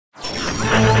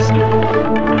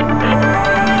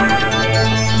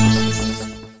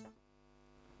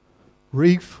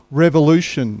Reef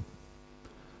Revolution.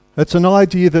 It's an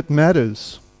idea that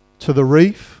matters to the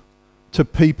reef, to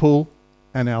people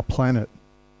and our planet.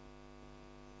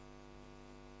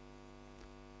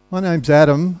 My name's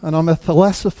Adam and I'm a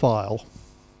thalassophile.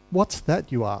 What's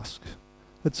that, you ask?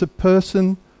 It's a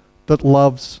person that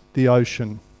loves the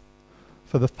ocean.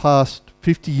 For the past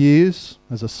 50 years,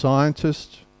 as a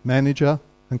scientist, manager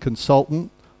and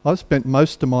consultant, I've spent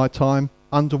most of my time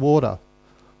underwater,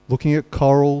 looking at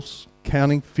corals,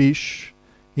 counting fish,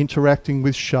 interacting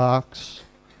with sharks.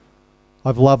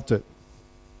 I've loved it.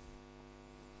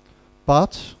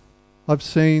 But I've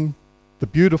seen the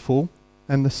beautiful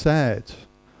and the sad.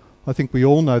 I think we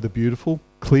all know the beautiful: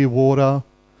 clear water,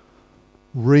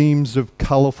 reams of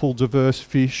colourful, diverse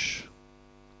fish,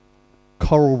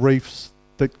 coral reefs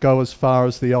that go as far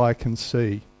as the eye can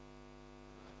see.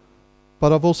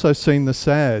 But I've also seen the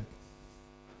sad.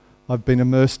 I've been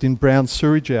immersed in brown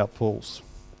sewage outfalls.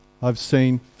 I've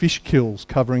seen fish kills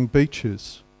covering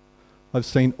beaches. I've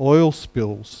seen oil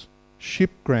spills,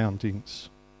 ship groundings.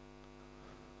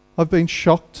 I've been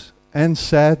shocked and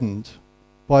saddened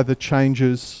by the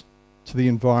changes to the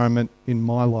environment in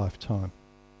my lifetime.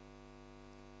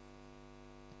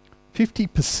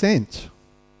 50%.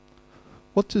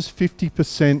 What does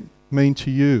 50% mean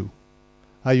to you?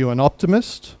 Are you an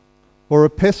optimist or a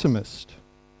pessimist?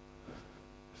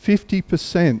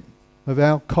 50% of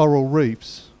our coral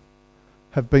reefs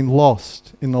have been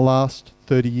lost in the last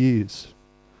 30 years.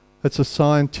 It's a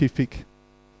scientific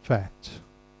fact.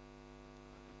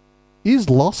 Is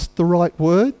lost the right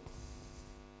word?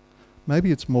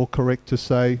 Maybe it's more correct to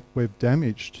say we've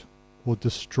damaged or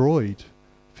destroyed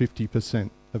 50%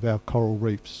 of our coral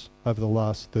reefs over the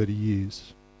last 30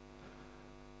 years.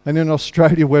 And in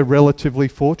Australia, we're relatively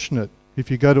fortunate. If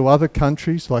you go to other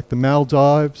countries like the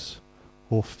Maldives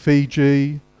or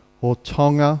Fiji or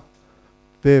Tonga,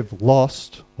 they've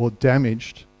lost or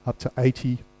damaged up to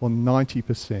 80 or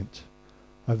 90%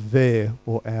 of their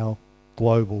or our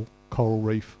global coral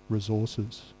reef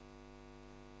resources.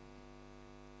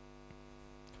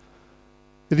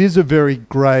 It is a very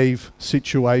grave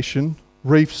situation.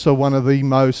 Reefs are one of the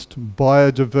most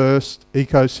biodiverse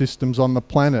ecosystems on the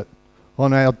planet.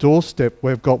 On our doorstep,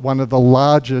 we've got one of the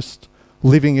largest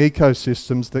living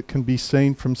ecosystems that can be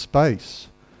seen from space.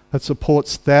 It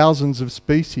supports thousands of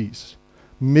species.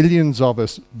 Millions of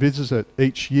us visit it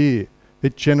each year.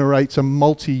 It generates a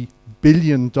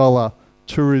multi-billion-dollar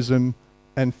tourism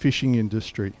and fishing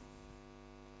industry.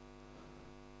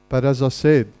 But as I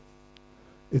said,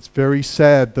 it's very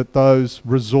sad that those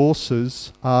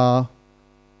resources are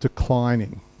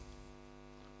declining.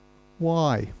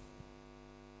 Why?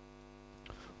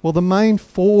 Well, the main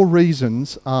 4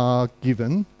 reasons are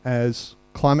given as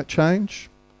climate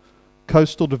change,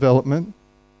 coastal development,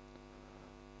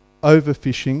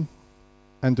 overfishing,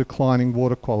 and declining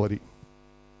water quality.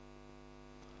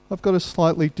 I've got a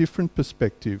slightly different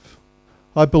perspective.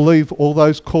 I believe all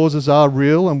those causes are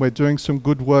real and we're doing some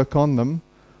good work on them,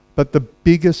 but the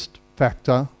biggest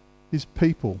factor is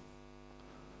people.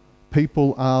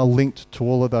 People are linked to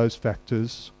all of those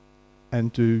factors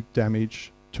and do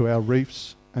damage to our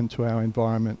reefs and to our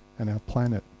environment and our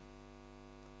planet.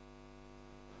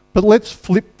 But let's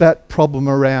flip that problem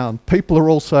around. People are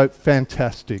also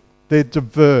fantastic. They're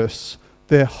diverse,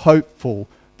 they're hopeful,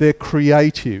 they're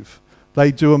creative,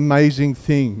 they do amazing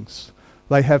things.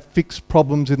 They have fixed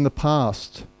problems in the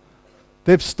past.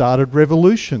 They've started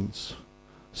revolutions.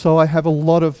 So I have a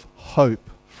lot of hope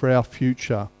for our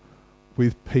future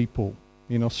with people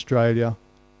in Australia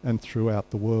and throughout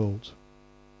the world.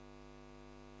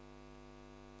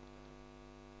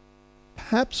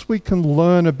 Perhaps we can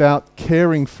learn about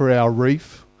caring for our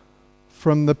reef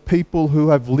from the people who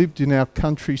have lived in our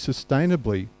country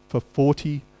sustainably for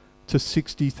 40 to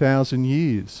 60,000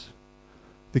 years.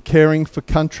 The Caring for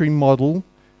Country model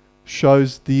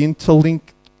shows the interlink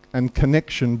and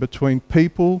connection between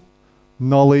people,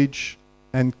 knowledge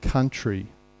and country,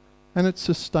 and it's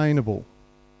sustainable.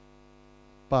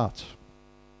 But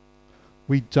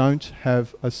we don't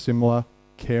have a similar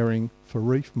Caring for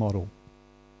Reef model.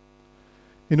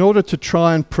 In order to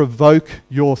try and provoke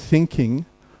your thinking,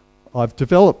 I've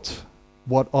developed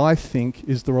what I think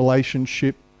is the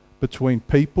relationship between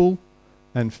people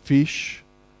and fish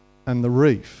and the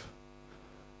reef.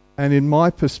 And in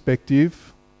my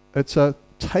perspective, it's a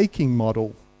taking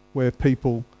model where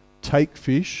people take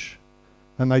fish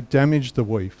and they damage the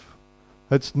reef.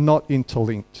 It's not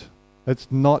interlinked. It's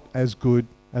not as good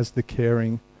as the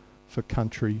Caring for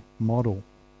Country model.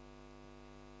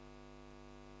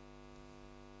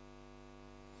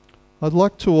 I'd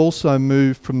like to also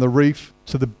move from the reef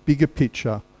to the bigger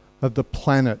picture of the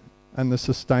planet and the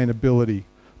sustainability,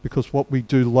 because what we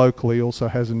do locally also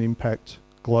has an impact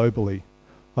globally.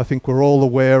 I think we're all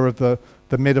aware of the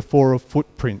metaphor of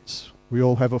footprints. We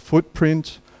all have a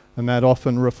footprint, and that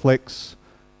often reflects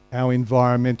our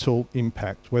environmental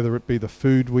impact, whether it be the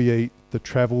food we eat, the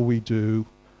travel we do,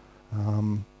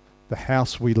 the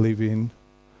house we live in.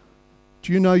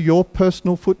 Do you know your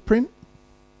personal footprint?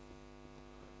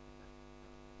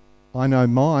 I know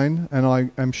mine, and I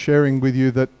am sharing with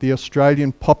you that the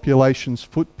Australian population's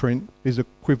footprint is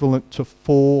equivalent to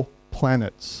 4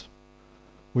 planets.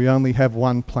 We only have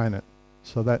 1 planet,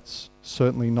 so that's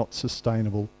certainly not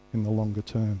sustainable in the longer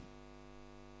term.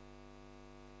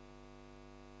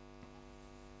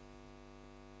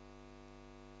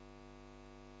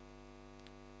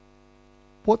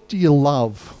 What do you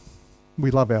love?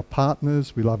 We love our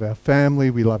partners, we love our family,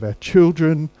 we love our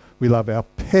children, we love our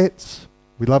pets,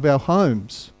 we love our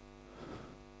homes.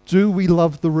 Do we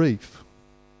love the reef?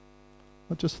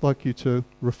 I'd just like you to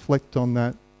reflect on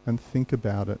that and think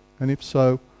about it. And if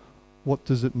so, what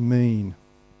does it mean?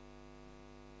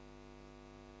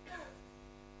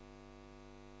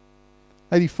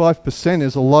 "85%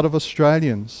 is a lot of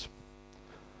Australians.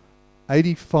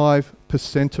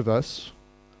 85% of us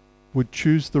would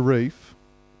choose the reef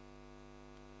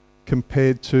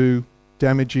compared to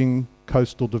damaging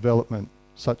coastal development,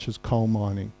 such as coal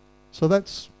mining. So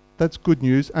that's good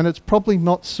news, and it's probably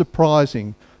not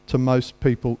surprising to most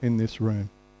people in this room.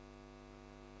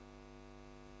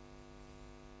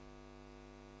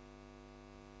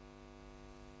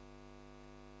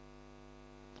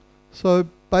 So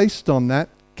based on that,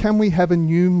 can we have a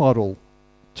new model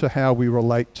to how we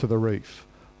relate to the reef?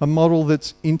 A model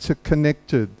that's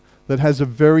interconnected, that has a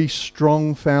very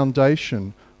strong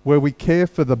foundation, where we care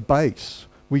for the base.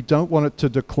 We don't want it to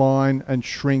decline and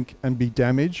shrink and be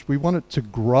damaged. We want it to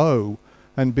grow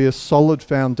and be a solid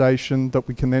foundation that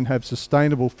we can then have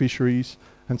sustainable fisheries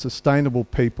and sustainable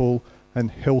people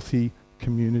and healthy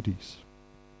communities.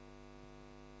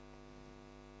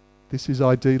 This is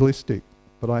idealistic,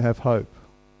 but I have hope.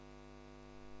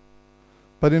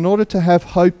 But in order to have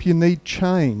hope, you need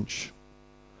change.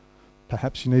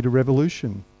 Perhaps you need a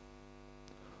revolution.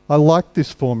 I like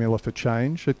this formula for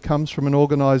change. It comes from an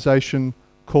organisation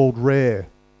called RARE,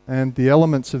 and the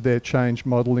elements of their change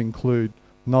model include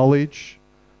knowledge,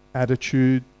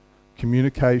 attitude,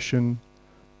 communication,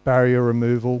 barrier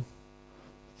removal,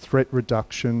 threat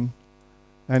reduction,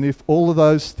 and if all of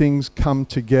those things come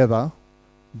together,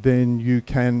 then you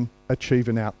can achieve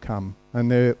an outcome.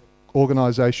 And their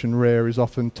organisation RARE is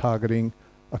often targeting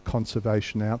a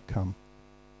conservation outcome.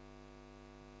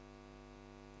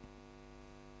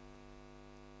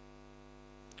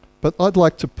 But I'd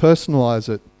like to personalise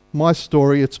it. My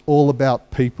story, it's all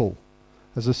about people.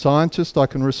 As a scientist, I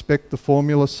can respect the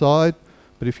formula side,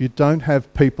 but if you don't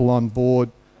have people on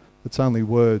board, it's only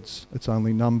words, it's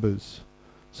only numbers.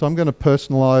 So I'm going to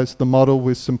personalise the model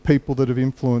with some people that have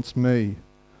influenced me.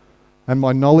 And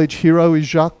my knowledge hero is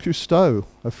Jacques Cousteau,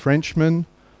 a Frenchman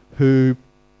who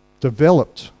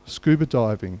developed scuba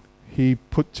diving. He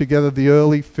put together the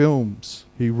early films.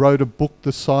 He wrote a book,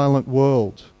 The Silent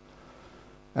World.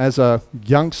 As a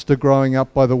youngster growing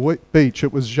up by the beach,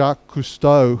 it was Jacques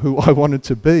Cousteau who I wanted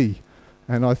to be.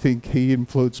 And I think he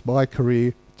influenced my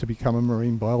career to become a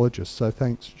marine biologist. So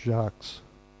thanks, Jacques.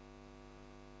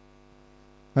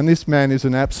 And this man is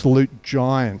an absolute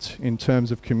giant in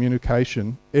terms of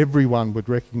communication. Everyone would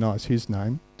recognise his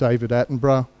name. David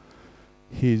Attenborough,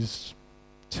 his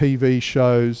TV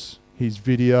shows, his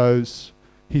videos,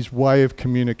 his way of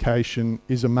communication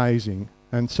is amazing.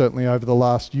 And certainly over the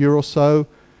last year or so,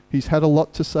 he's had a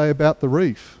lot to say about the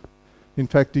reef. In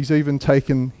fact, he's even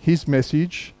taken his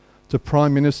message to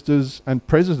prime ministers and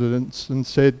presidents and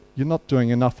said, you're not doing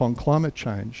enough on climate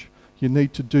change. You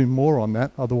need to do more on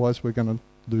that, otherwise we're going to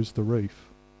lose the reef.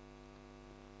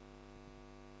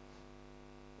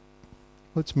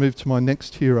 Let's move to my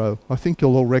next hero. I think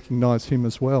you'll all recognise him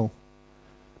as well.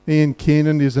 Ian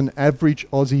Kiernan is an average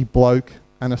Aussie bloke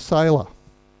and a sailor.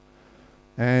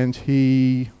 And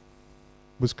he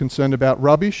was concerned about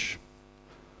rubbish,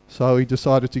 so he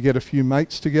decided to get a few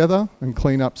mates together and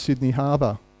clean up Sydney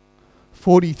Harbour.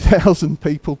 40,000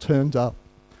 people turned up,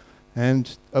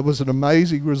 and it was an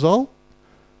amazing result,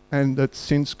 and it's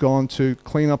since gone to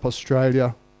clean up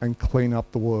Australia and clean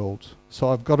up the world. So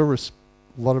I've got a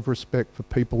lot of respect for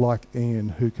people like Ian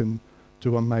who can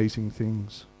do amazing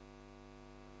things.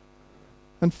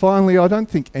 And finally, I don't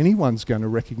think anyone's going to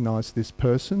recognise this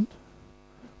person.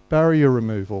 Barrier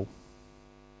removal.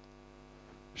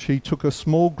 She took a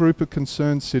small group of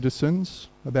concerned citizens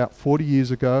about 40 years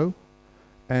ago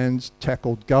and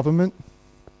tackled government,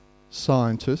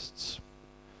 scientists,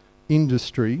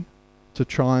 industry to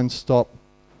try and stop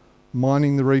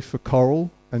mining the reef for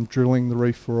coral and drilling the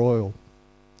reef for oil.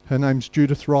 Her name's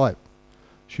Judith Wright.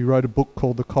 She wrote a book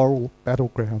called The Coral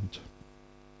Battleground.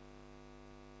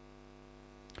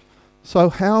 So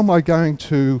how am I going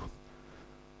to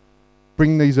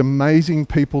bring these amazing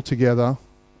people together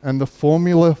and the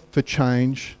formula for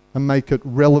change and make it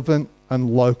relevant and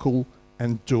local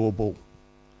and doable?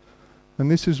 And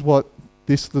this is what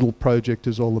this little project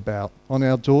is all about. On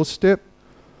our doorstep,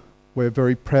 we're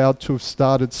very proud to have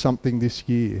started something this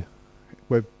year.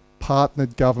 We've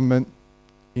partnered government,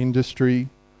 industry,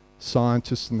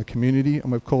 scientists and the community,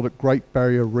 and we've called it Great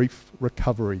Barrier Reef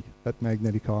Recovery at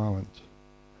Magnetic Island.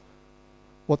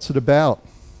 What's it about?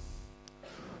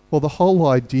 Well, the whole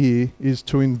idea is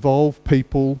to involve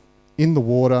people in the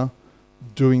water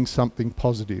doing something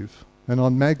positive. And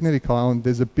on Magnetic Island,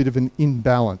 there's a bit of an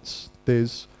imbalance.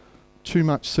 There's too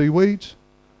much seaweed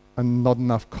and not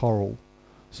enough coral.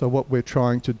 So what we're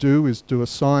trying to do is do a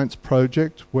science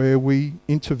project where we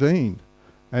intervene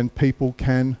and people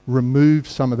can remove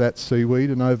some of that seaweed,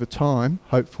 and over time,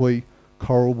 hopefully,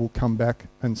 coral will come back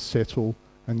and settle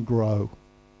and grow.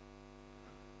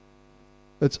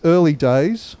 It's early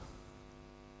days,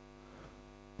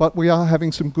 but we are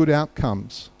having some good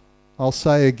outcomes. I'll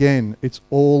say again, it's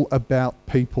all about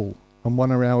people. And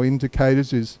one of our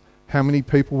indicators is how many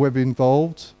people we've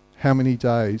involved, how many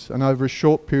days. And over a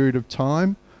short period of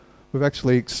time, we've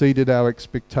actually exceeded our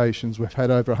expectations. We've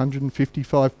had over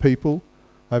 155 people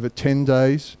over 10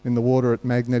 days in the water at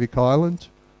Magnetic Island,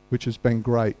 which has been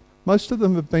great. Most of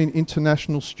them have been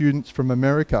international students from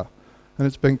America, and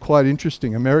it's been quite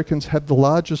interesting. Americans have the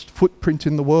largest footprint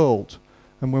in the world,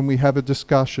 and when we have a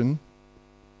discussion,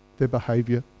 their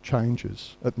behaviour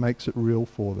changes. It makes it real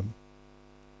for them.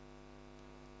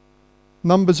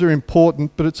 Numbers are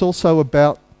important, but it's also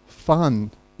about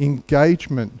fun,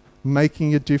 engagement,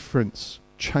 making a difference,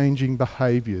 changing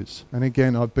behaviours. And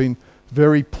again, I've been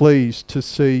very pleased to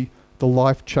see the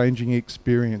life-changing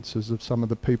experiences of some of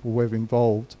the people we've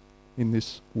involved in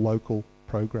this local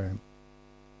program.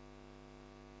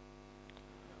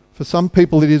 For some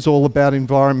people, it is all about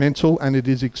environmental, and it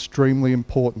is extremely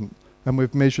important, and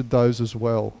we've measured those as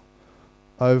well.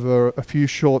 Over a few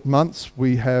short months,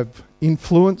 we have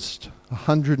influenced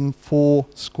 104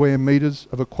 square metres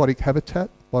of aquatic habitat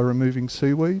by removing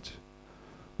seaweed.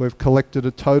 We've collected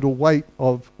a total weight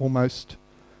of almost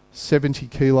 70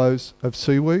 kilos of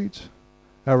seaweed.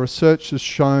 Our research has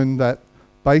shown that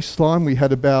baseline we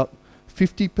had about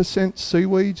 50%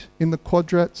 seaweed in the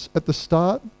quadrats at the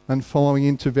start, and following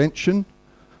intervention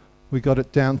we got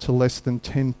it down to less than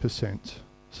 10%.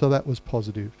 So that was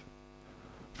positive.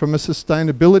 From a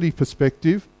sustainability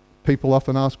perspective, people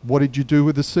often ask, what did you do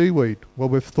with the seaweed? Well,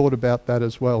 we've thought about that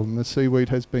as well, and the seaweed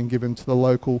has been given to the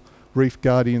local Reef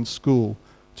Guardian school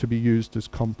to be used as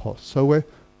compost. So we're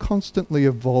constantly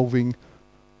evolving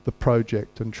the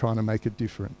project and trying to make a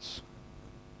difference.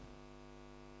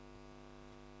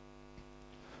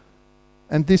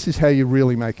 And this is how you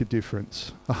really make a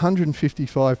difference.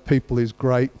 155 people is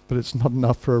great, but it's not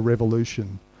enough for a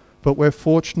revolution. But we're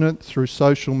fortunate through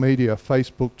social media,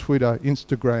 Facebook, Twitter,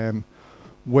 Instagram,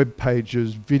 web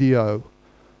pages, video,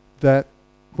 that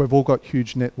we've all got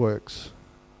huge networks.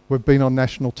 We've been on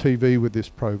national TV with this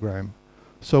program.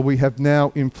 So we have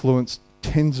now influenced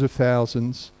tens of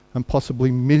thousands and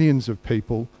possibly millions of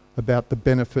people about the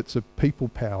benefits of people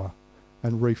power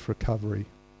and reef recovery.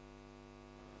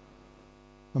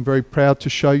 I'm very proud to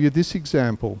show you this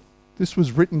example. This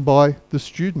was written by the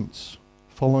students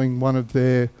following one of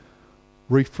their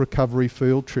reef recovery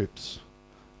field trips.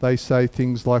 They say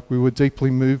things like, we were deeply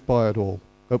moved by it all.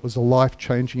 It was a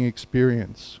life-changing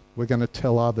experience. We're going to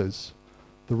tell others.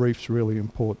 The reef's really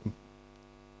important.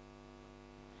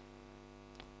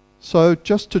 So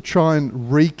just to try and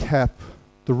recap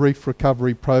the Reef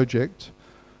Recovery Project,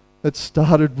 it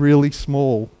started really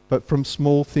small, but from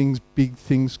small things, big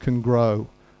things can grow.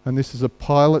 And this is a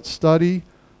pilot study,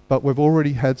 but we've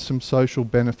already had some social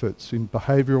benefits in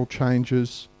behavioural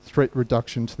changes, threat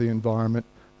reduction to the environment,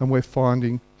 and we're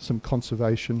finding some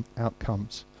conservation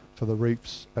outcomes for the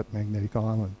reefs at Magnetic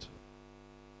Island.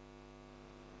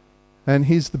 And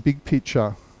here's the big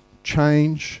picture: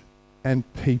 change and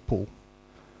people.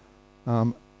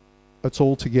 It's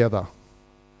all together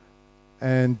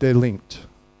and they're linked.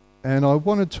 And I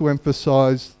wanted to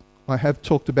emphasise, I have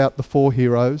talked about the four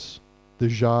heroes, the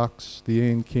Jacques, the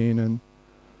Ian Kiernan,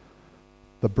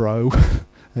 the Bro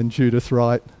and Judith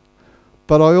Wright.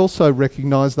 But I also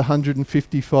recognise the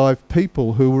 155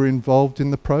 people who were involved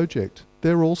in the project.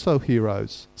 They're also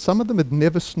heroes. Some of them had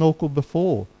never snorkeled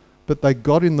before, but they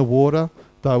got in the water,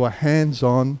 they were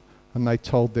hands-on, and they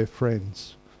told their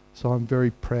friends. So I'm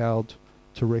very proud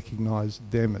to recognise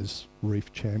them as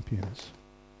reef champions.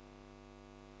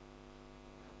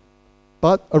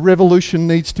 But a revolution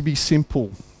needs to be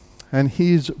simple. And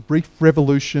here's Reef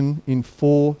Revolution in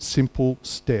 4 simple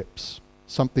steps.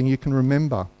 Something you can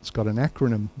remember. It's got an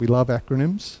acronym. We love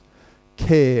acronyms.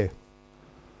 KARE.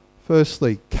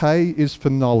 Firstly, K is for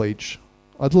knowledge.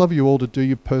 I'd love you all to do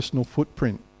your personal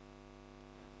footprint.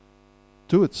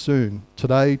 Do it soon,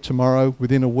 today, tomorrow,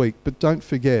 within a week, but don't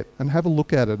forget and have a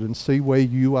look at it and see where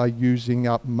you are using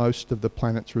up most of the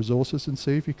planet's resources and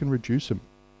see if you can reduce them.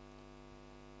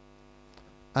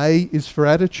 A is for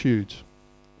attitude.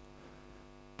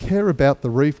 Care about the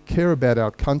reef, care about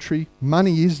our country.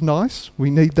 Money is nice, we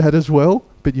need that as well,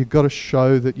 but you've got to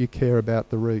show that you care about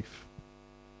the reef.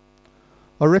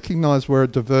 I recognise we're a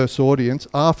diverse audience.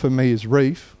 R for me is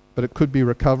reef, but it could be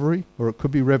recovery, or it could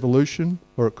be revolution,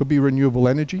 or it could be renewable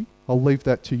energy. I'll leave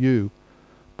that to you.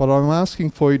 But I'm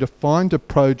asking for you to find a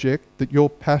project that you're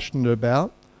passionate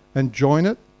about and join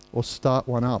it or start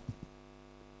one up.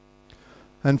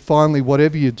 And finally,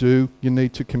 whatever you do, you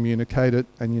need to communicate it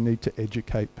and you need to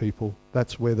educate people.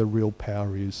 That's where the real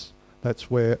power is. That's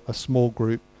where a small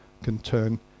group can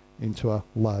turn into a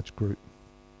large group.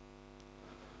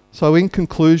 So in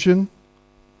conclusion,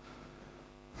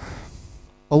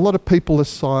 a lot of people are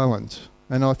silent,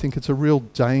 and I think it's a real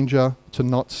danger to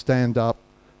not stand up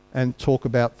and talk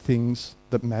about things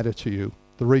that matter to you.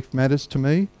 The reef matters to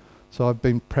me, so I've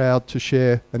been proud to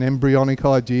share an embryonic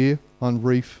idea on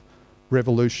Reef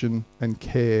Revolution and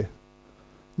KARE.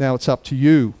 Now it's up to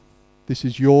you. This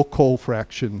is your call for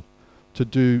action to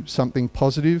do something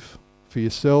positive for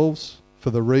yourselves, for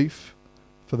the reef,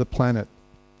 for the planet.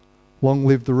 Long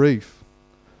live the reef.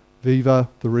 Viva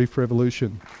the Reef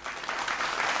Revolution.